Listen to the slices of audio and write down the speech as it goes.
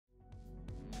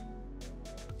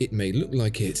It may look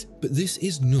like it, but this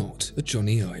is not a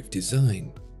Jony Ive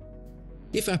design.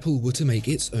 If Apple were to make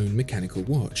its own mechanical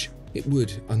watch, it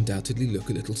would undoubtedly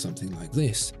look a little something like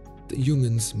this, the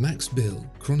Junghans Max Bill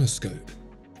Chronoscope.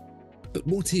 But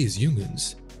what is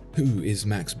Junghans? Who is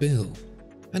Max Bill?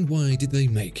 And why did they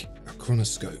make a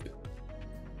chronoscope?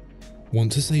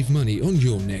 Want to save money on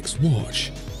your next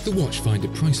watch? The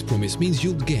Watchfinder price promise means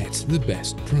you'll get the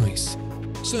best price.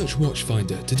 Search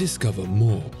Watchfinder to discover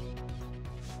more.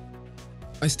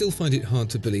 I still find it hard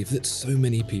to believe that so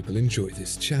many people enjoy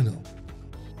this channel.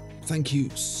 Thank you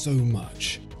so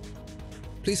much.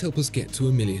 Please help us get to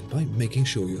 1 million by making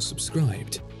sure you're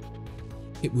subscribed.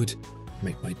 It would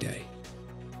make my day.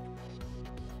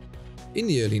 In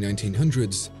the early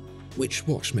 1900s, which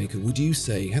watchmaker would you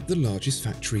say had the largest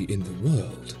factory in the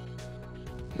world?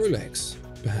 Rolex,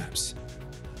 perhaps.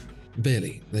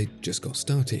 Barely, they just got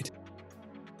started.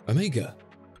 Omega?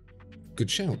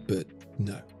 Good shout, but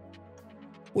no.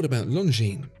 What about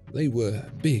Longines? They were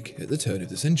big at the turn of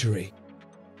the century.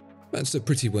 That's a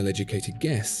pretty well-educated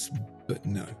guess, but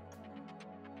no.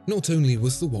 Not only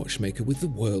was the watchmaker with the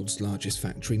world's largest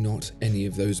factory not any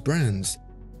of those brands,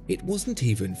 it wasn't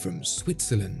even from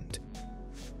Switzerland.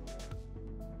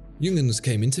 Junghans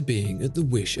came into being at the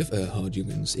wish of Erhard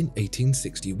Junghans in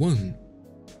 1861.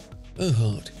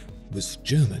 Erhard was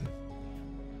German.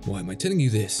 Why am I telling you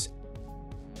this?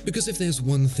 Because if there's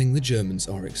one thing the Germans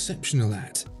are exceptional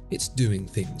at, it's doing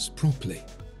things properly.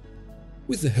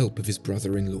 With the help of his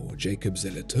brother-in-law Jacob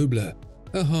Zeller-Tobler,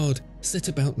 Erhard set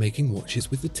about making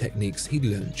watches with the techniques he'd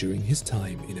learned during his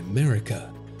time in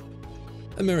America.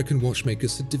 American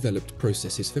watchmakers had developed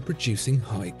processes for producing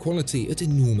high quality at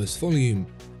enormous volume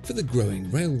for the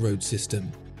growing railroad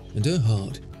system, and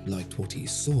Erhard liked what he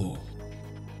saw.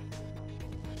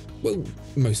 Well,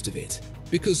 most of it,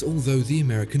 because although the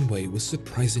American way was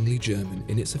surprisingly German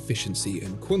in its efficiency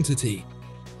and quantity,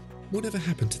 whatever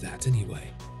happened to that anyway?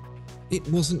 It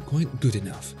wasn't quite good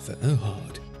enough for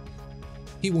Erhard.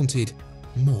 He wanted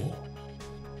more.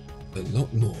 A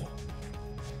lot more.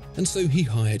 And so he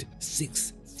hired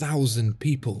 6,000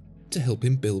 people to help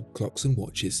him build clocks and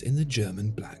watches in the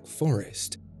German Black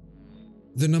Forest.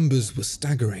 The numbers were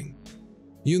staggering.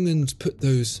 Junghans put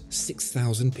those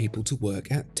 6,000 people to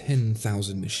work at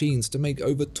 10,000 machines to make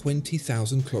over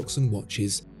 20,000 clocks and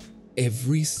watches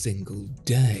every single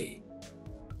day.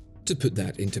 To put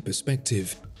that into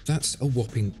perspective, that's a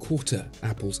whopping quarter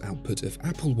Apple's output of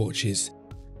Apple Watches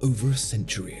over a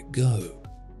century ago.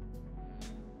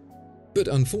 But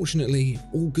unfortunately,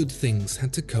 all good things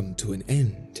had to come to an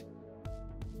end.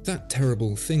 That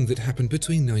terrible thing that happened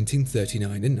between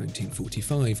 1939 and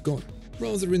 1945 got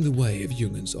rather in the way of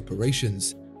Junghans'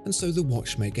 operations, and so the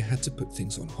watchmaker had to put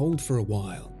things on hold for a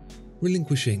while,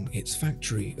 relinquishing its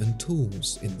factory and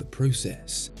tools in the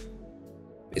process.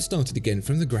 It started again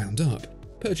from the ground up,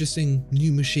 purchasing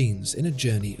new machines in a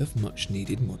journey of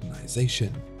much-needed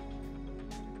modernization.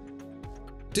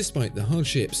 Despite the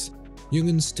hardships,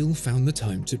 Junghans still found the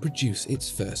time to produce its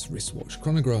first wristwatch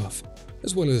chronograph,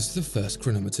 as well as the first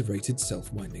chronometer-rated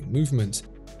self-winding movement,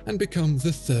 and become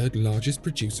the third largest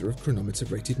producer of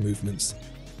chronometer-rated movements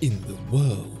in the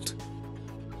world.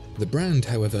 The brand,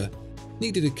 however,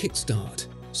 needed a kickstart,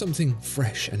 something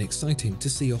fresh and exciting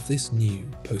to see off this new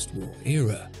post-war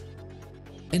era.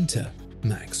 Enter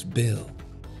Max Bill.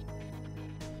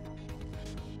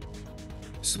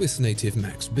 Swiss native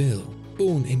Max Bill,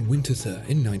 born in Winterthur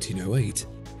in 1908,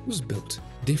 was built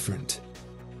different.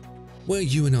 Where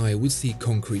you and I would see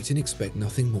concrete and expect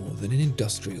nothing more than an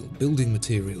industrial building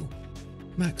material,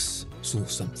 Max saw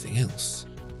something else.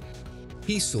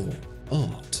 He saw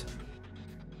art.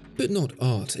 But not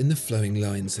art in the flowing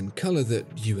lines and colour that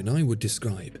you and I would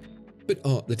describe, but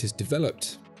art that is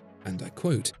developed, and I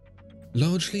quote,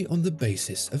 largely on the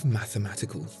basis of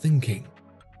mathematical thinking.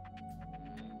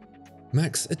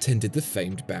 Max attended the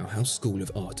famed Bauhaus School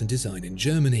of Art and Design in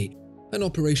Germany, an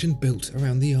operation built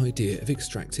around the idea of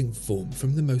extracting form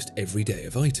from the most everyday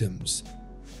of items.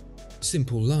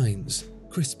 Simple lines,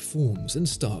 crisp forms, and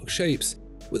stark shapes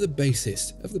were the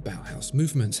basis of the Bauhaus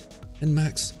movement, and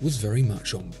Max was very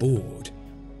much on board.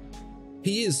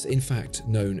 He is, in fact,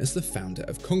 known as the founder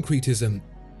of concretism,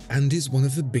 and is one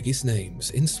of the biggest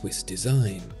names in Swiss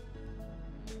design.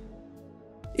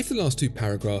 If the last two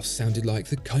paragraphs sounded like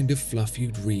the kind of fluff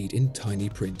you'd read in tiny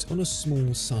print on a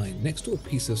small sign next to a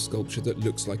piece of sculpture that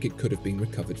looks like it could have been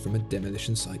recovered from a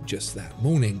demolition site just that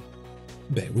morning,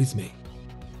 bear with me.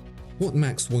 What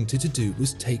Max wanted to do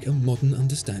was take a modern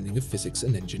understanding of physics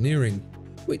and engineering,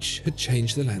 which had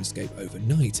changed the landscape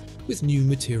overnight with new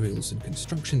materials and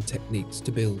construction techniques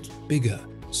to build bigger,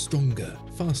 stronger,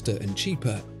 faster and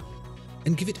cheaper,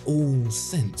 and give it all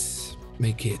sense,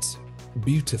 make it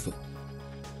beautiful.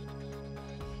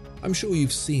 I'm sure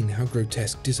you've seen how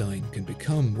grotesque design can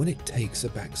become when it takes a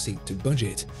backseat to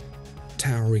budget.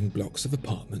 Towering blocks of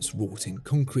apartments wrought in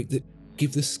concrete that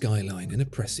give the skyline an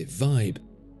oppressive vibe,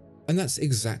 and that's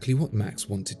exactly what Max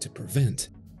wanted to prevent.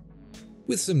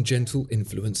 With some gentle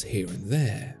influence here and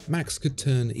there, Max could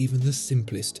turn even the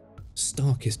simplest,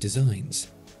 starkest designs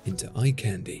into eye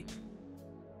candy.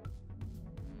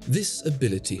 This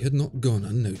ability had not gone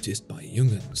unnoticed by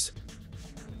Junghans,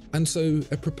 and so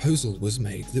a proposal was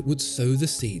made that would sow the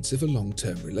seeds of a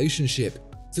long-term relationship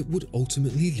that would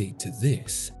ultimately lead to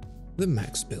this, the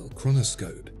Max Bill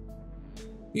Chronoscope.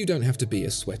 You don't have to be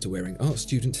a sweater-wearing art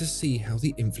student to see how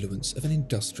the influence of an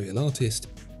industrial artist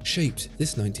shaped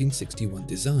this 1961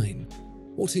 design,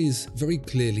 what is very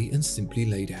clearly and simply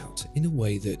laid out in a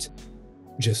way that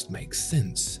just makes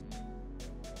sense.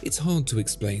 It's hard to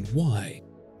explain why,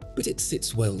 but it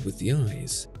sits well with the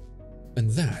eyes, and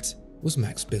that was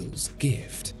Max Bill's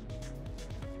gift.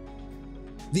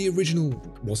 The original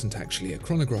wasn't actually a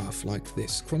chronograph like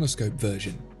this chronoscope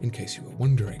version, in case you were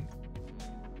wondering.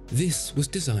 This was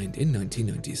designed in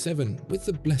 1997 with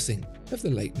the blessing of the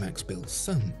late Max Bill's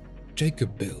son,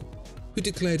 Jacob Bill, who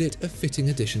declared it a fitting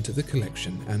addition to the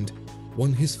collection and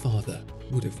one his father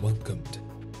would have welcomed.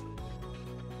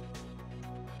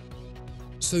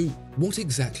 So what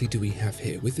exactly do we have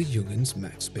here with the Junghans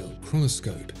Max Bill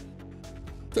Chronoscope?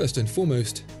 First and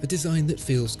foremost, a design that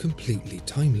feels completely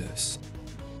timeless.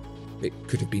 It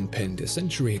could have been penned a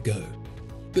century ago,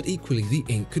 but equally the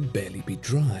ink could barely be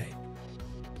dry.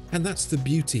 And that's the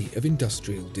beauty of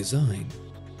industrial design.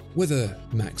 Whether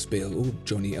Max Bill or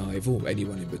Jony Ive or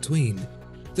anyone in between,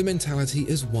 the mentality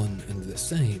is one and the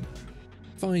same.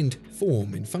 Find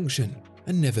form in function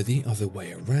and never the other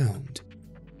way around.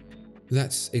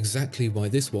 That's exactly why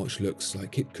this watch looks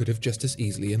like it could have just as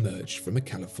easily emerged from a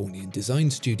Californian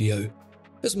design studio,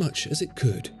 as much as it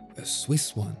could a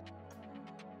Swiss one.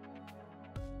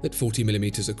 At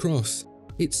 40mm across,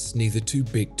 it's neither too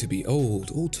big to be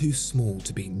old or too small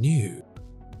to be new.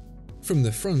 From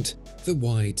the front, the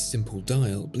wide, simple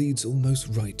dial bleeds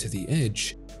almost right to the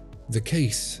edge. The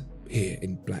case, here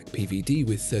in black PVD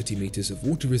with 30 meters of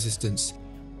water resistance,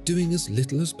 doing as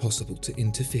little as possible to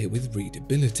interfere with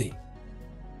readability.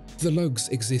 The lugs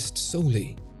exist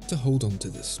solely to hold onto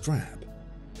the strap.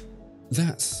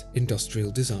 That's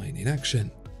industrial design in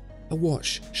action. A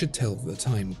watch should tell the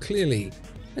time clearly,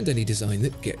 and any design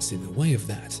that gets in the way of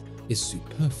that is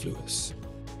superfluous.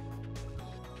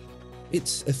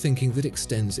 It's a thinking that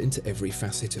extends into every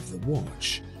facet of the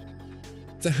watch.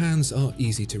 The hands are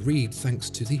easy to read thanks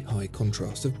to the high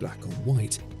contrast of black on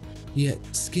white, yet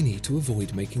skinny to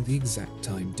avoid making the exact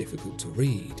time difficult to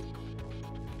read.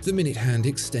 The minute hand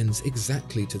extends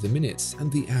exactly to the minutes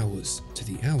and the hours to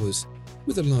the hours,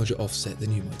 with a larger offset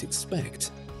than you might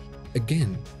expect,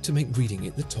 again to make reading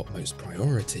it the topmost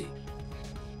priority.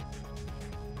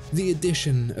 The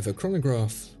addition of a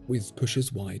chronograph, with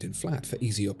pushers wide and flat for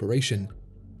easy operation,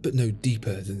 but no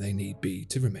deeper than they need be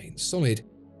to remain solid,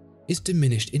 is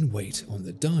diminished in weight on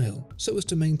the dial so as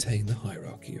to maintain the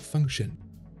hierarchy of function.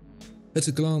 At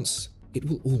a glance, it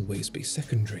will always be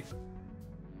secondary.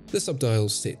 The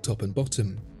subdials sit top and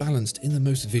bottom, balanced in the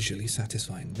most visually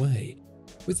satisfying way,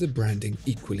 with the branding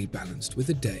equally balanced with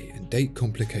the day and date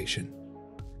complication.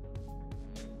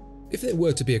 If there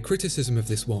were to be a criticism of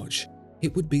this watch,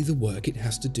 it would be the work it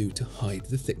has to do to hide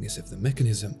the thickness of the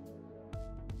mechanism.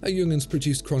 A Junghans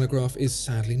produced chronograph is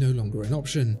sadly no longer an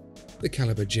option, the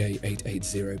caliber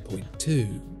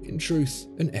J880.2, in truth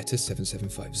an ETA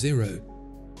 7750,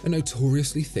 a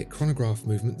notoriously thick chronograph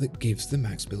movement that gives the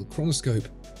Max Bill Chronoscope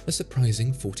a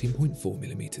surprising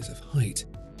 14.4mm of height.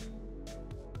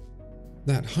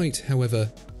 That height,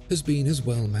 however, has been as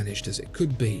well managed as it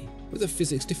could be, with a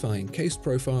physics-defying case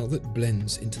profile that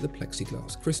blends into the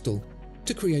plexiglass crystal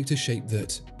to create a shape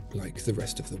that, like the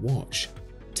rest of the watch,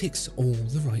 ticks all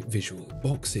the right visual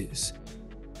boxes.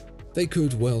 They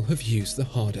could well have used the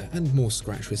harder and more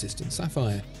scratch-resistant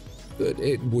sapphire, but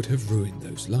it would have ruined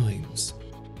those lines.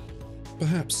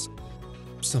 Perhaps,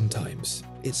 sometimes,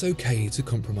 it's okay to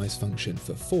compromise function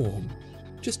for form,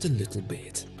 just a little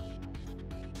bit.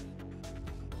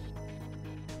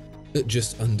 At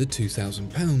just under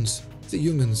 £2,000, the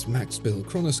Junghans Max Bill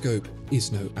Chronoscope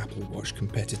is no Apple Watch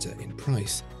competitor in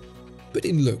price, but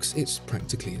in looks it's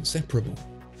practically inseparable.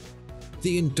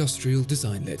 The industrial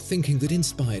design-led thinking that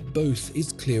inspired both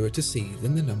is clearer to see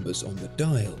than the numbers on the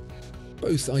dial,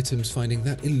 both items finding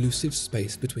that elusive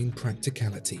space between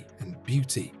practicality and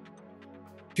beauty.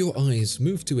 Your eyes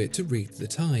move to it to read the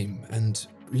time and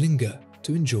linger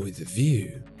to enjoy the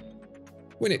view.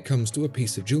 When it comes to a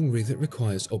piece of jewellery that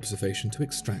requires observation to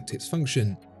extract its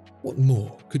function, what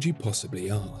more could you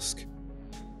possibly ask?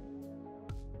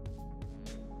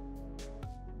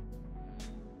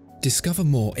 Discover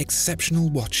more exceptional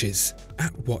watches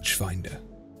at Watchfinder.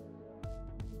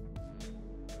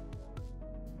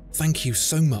 Thank you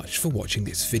so much for watching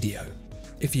this video.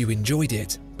 If you enjoyed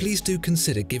it, please do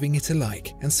consider giving it a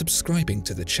like and subscribing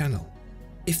to the channel.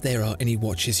 If there are any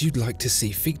watches you'd like to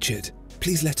see featured,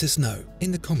 please let us know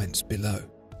in the comments below.